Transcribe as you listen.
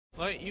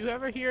Like, you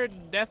ever hear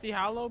Deathly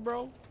Hollow,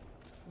 bro?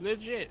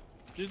 Legit.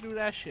 Just do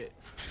that shit.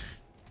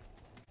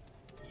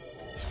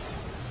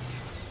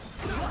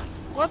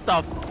 What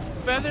the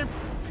feather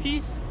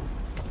piece?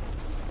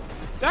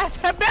 That's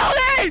a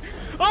building!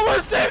 I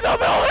want to save the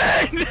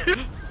building!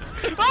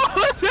 I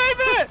want to save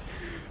it!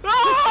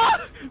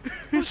 Ah!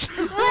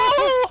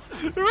 Roll!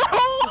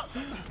 Roll!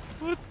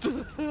 What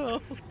the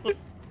hell?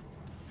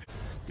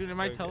 Dude, am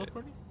I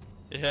teleporting?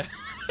 Yeah.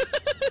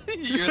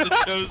 You're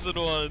the chosen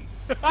one.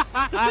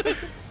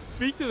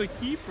 Speak to the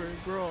keeper,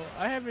 bro.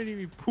 I haven't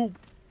even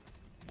pooped.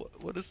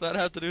 What does that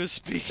have to do with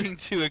speaking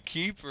to a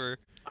keeper?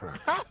 I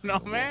don't know,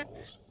 man.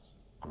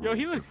 Yo,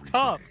 he looks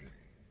tough.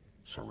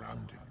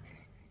 Surrounding me.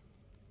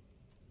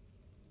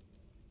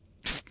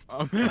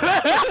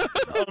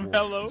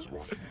 Hello.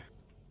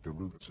 The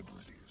roots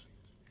abilities.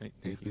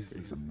 This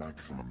is the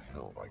maximum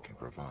help I can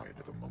provide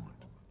at the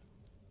moment.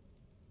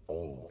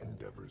 All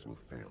endeavors will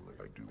fail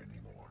if I do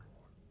anymore.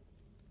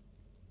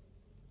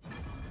 Do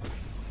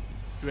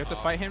we have to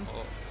fight him?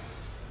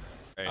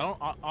 Right. I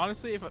don't.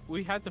 Honestly, if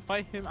we had to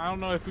fight him, I don't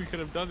know if we could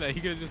have done that. He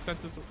could have just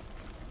sent us.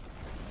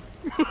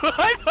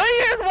 I thought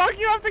he was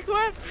walking off the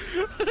cliff.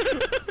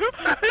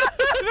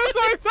 That's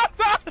why I stopped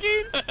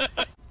talking.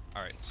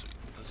 All right, sweet.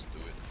 Let's do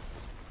it.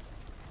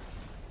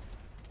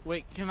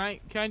 Wait, can I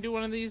do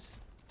one of these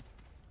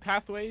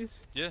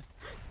pathways? Yeah.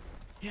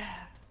 Yeah.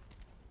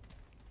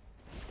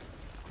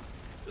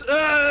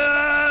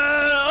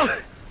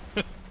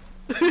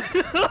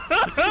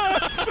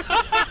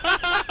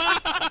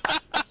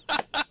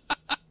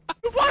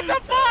 What the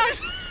fuck?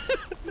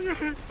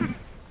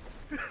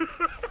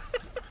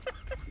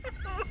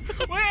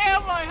 Where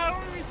am I? How do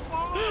we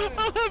respawn?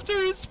 I'll have to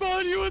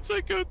respawn you once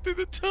I go through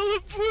the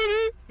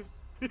teleporter.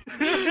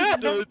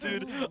 No,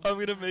 dude, I'm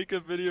gonna make a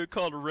video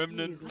called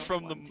Remnant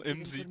from the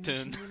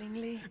MZ10.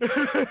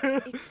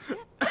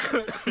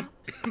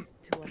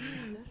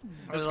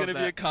 It's gonna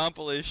be a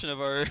compilation of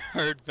our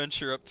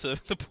adventure up to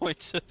the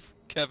point of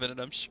Kevin, and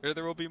I'm sure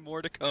there will be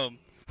more to come.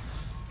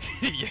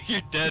 Yeah,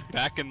 you're dead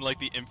back in like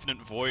the infinite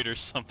void or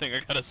something. I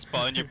gotta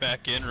spawn you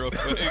back in real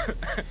quick.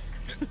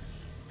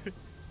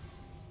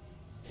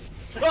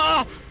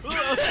 Ah!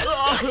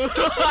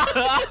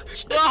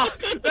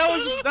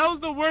 That was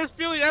the worst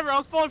feeling ever. I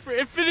was falling for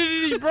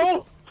infinity,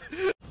 bro.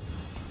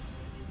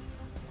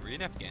 Were you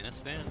in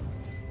Afghanistan?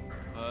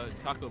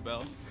 Taco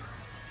Bell.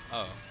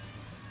 Oh.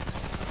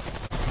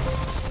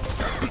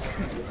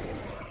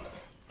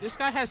 This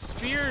guy has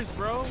spears,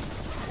 bro.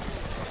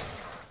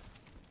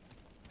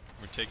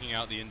 We're taking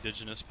out the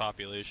indigenous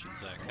population,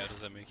 Zach. How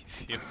does that make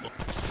you feel?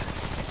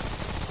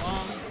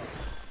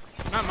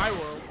 Not my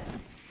world.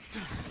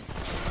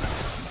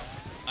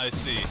 I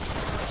see.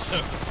 So,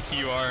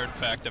 you are in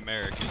fact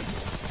American.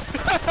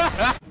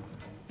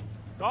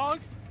 Dog?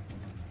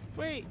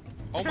 Wait.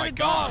 Oh my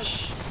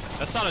gosh!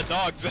 That's not a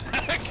dog,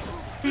 Zach!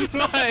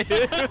 No, I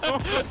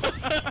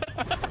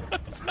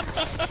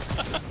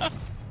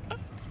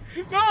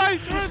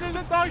swear there's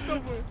a dog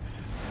somewhere.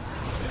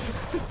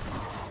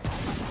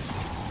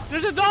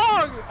 There's a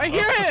dog! I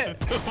hear it!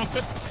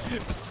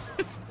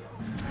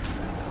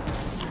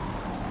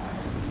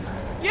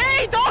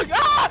 Yay, dog!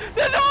 Ah!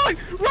 The dog!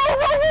 Roll,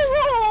 roll, roll,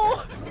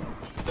 roll!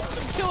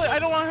 Kill it, I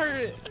don't want to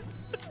hurt it.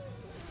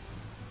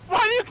 Why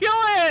do you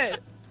kill it?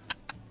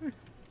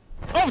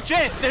 Oh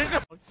shit! There's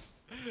a...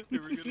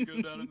 We're gonna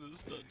go down into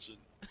this dungeon.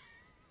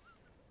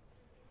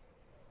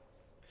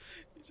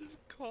 You just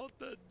called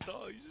that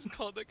dog, you just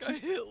called that guy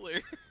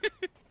Hitler.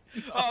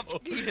 Oh,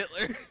 fucking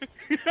Hitler.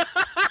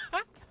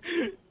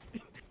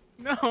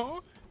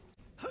 No.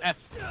 F.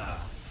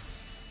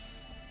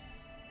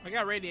 I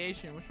got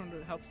radiation. Which one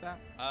helps that?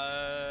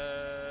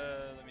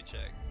 Let me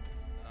check.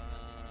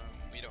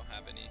 We don't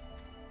have any.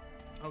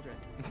 Okay.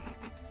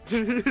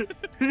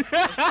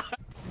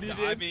 No,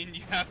 I mean,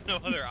 you have no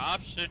other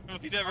option.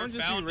 We never I'm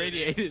just found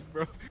irradiated,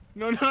 bro.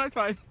 No, it's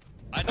fine.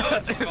 I know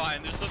it's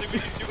fine. There's nothing we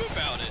can do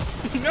about it.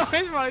 No,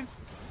 it's fine.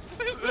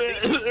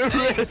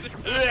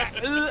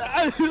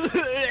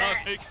 Stop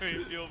making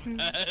me feel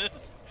bad.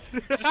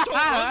 Just don't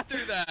run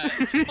through that.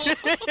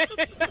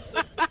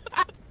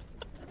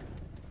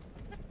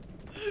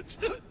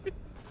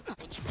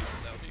 Bunch of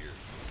people out here.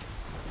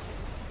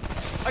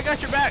 I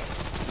got your back.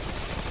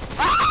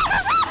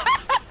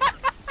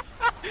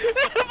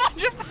 There's a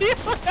bunch of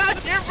people out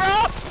here,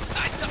 bro.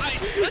 I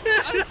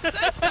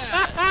said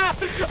that.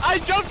 I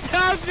jumped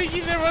down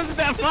thinking there wasn't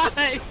that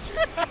much.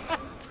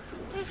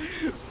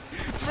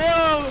 Bro.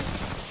 Oh,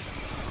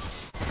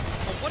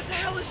 what the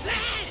hell is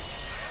that?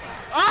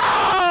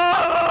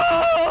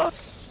 Oh!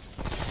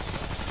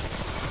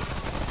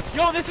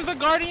 Yo, this is the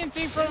Guardian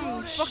thing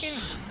from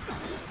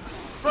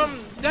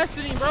from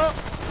Destiny, bro.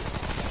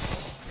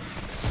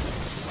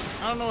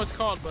 I don't know what it's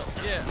called, but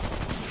yeah.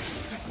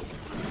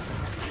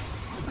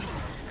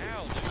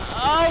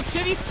 Ow, dude.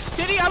 Oh,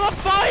 titty, I'm on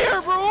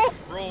fire, bro.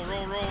 Roll.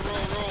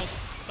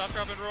 Stop,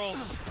 drop, and roll.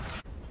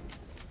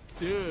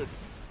 Dude,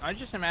 I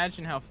just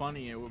imagine how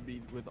funny it would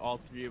be with all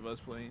three of us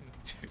playing.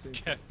 Dude,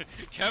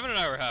 Kevin and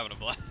I were having a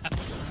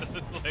blast.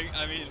 Like,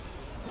 I mean,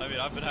 I mean,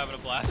 I've been having a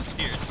blast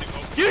here too.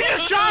 You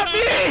just shot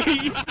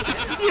me!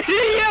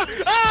 Yeah.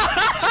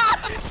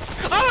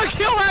 I'm gonna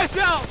kill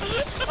myself!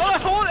 I'm gonna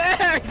hold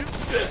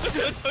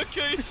X! Don't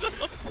kill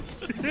yourself!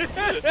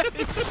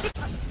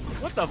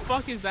 What the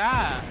fuck is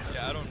that?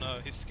 Yeah, I don't know.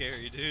 He's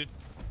scary, dude.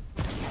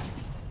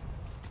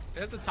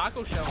 There's a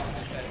taco shell on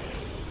his head.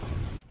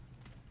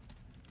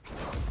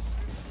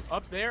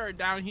 Up there or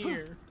down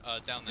here?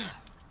 Down there.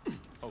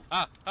 Oh.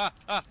 Ah!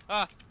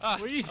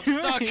 What are you I'm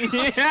doing? stuck!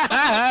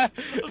 Yeah.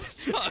 I'm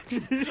stuck!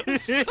 I'm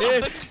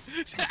stuck!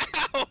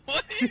 Ow!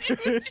 What did you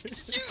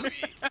shoot me?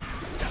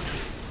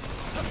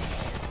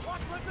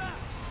 Watch my back.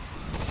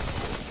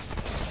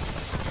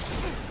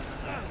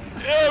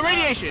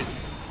 Radiation!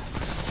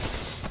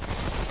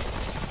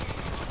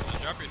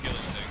 Drop your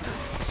healing thing.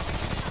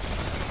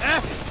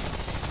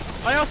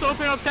 I also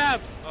open up tab.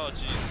 Oh,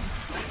 jeez.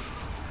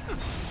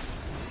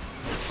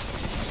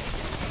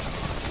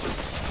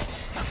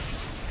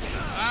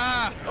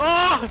 Ah!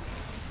 Oh!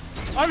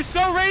 I'm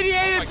so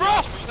radiated, Oh my bro!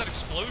 gosh, what was that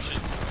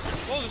explosion?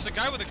 Whoa, there's a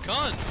guy with a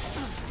gun!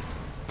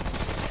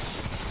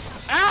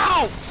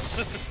 Ow!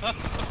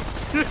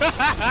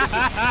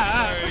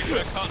 Sorry, you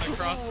got caught in a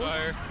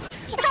crossfire.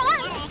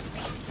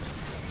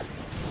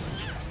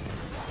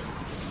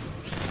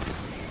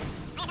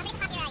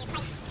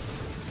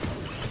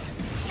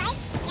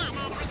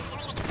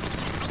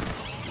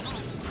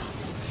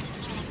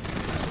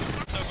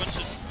 So a bunch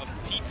of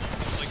people,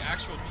 there's like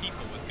actual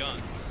people with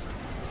guns.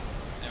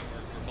 And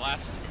we're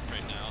blasting them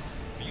right now.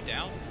 Are you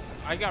down?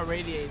 I got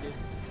radiated.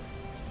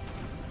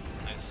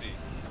 I see.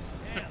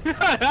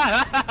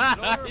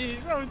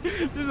 He's so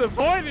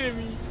disappointed in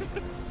me.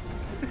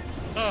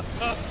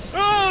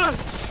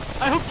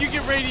 I hope you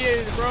get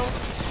radiated, bro.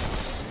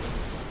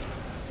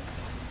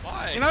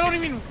 Why? And I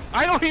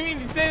don't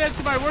even say that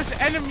to my worst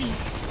enemy.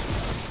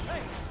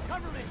 Hey,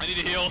 cover me. I need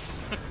to heal.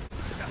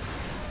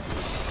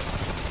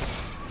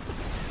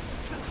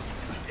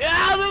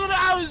 Yeah, look at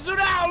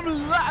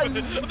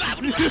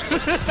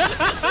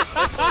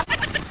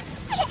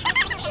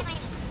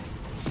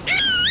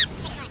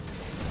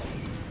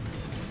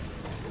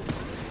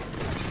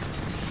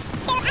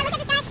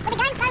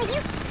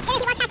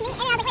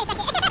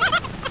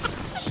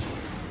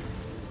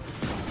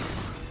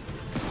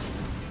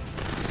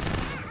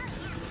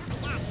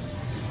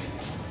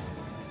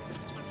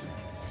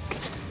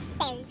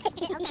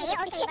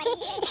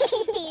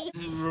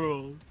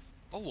Bro.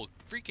 Oh, a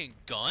freaking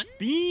gun?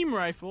 Beam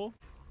rifle.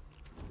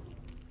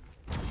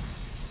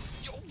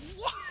 Yo,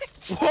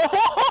 what?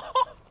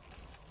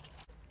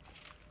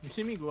 You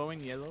see me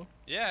glowing yellow?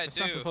 Yeah, I That's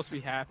do. not supposed to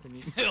be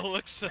happening. It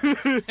looks a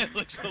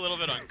little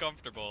bit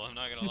uncomfortable, I'm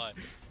not gonna lie.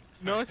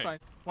 No, it's Alright.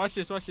 fine. Watch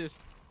this, watch this.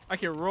 I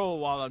can roll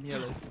while I'm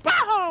yellow.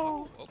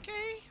 Bow!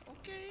 Okay,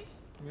 okay.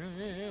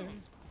 Yeah.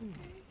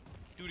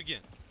 Do it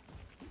again.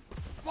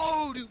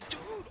 Whoa, dude!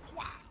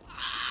 Wow!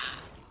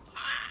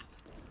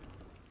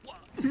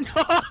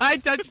 I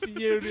touched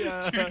you.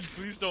 Dude,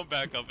 please don't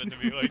back up into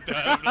me like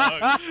that.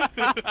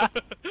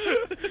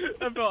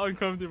 I felt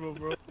uncomfortable,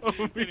 bro.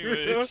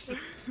 Anyways.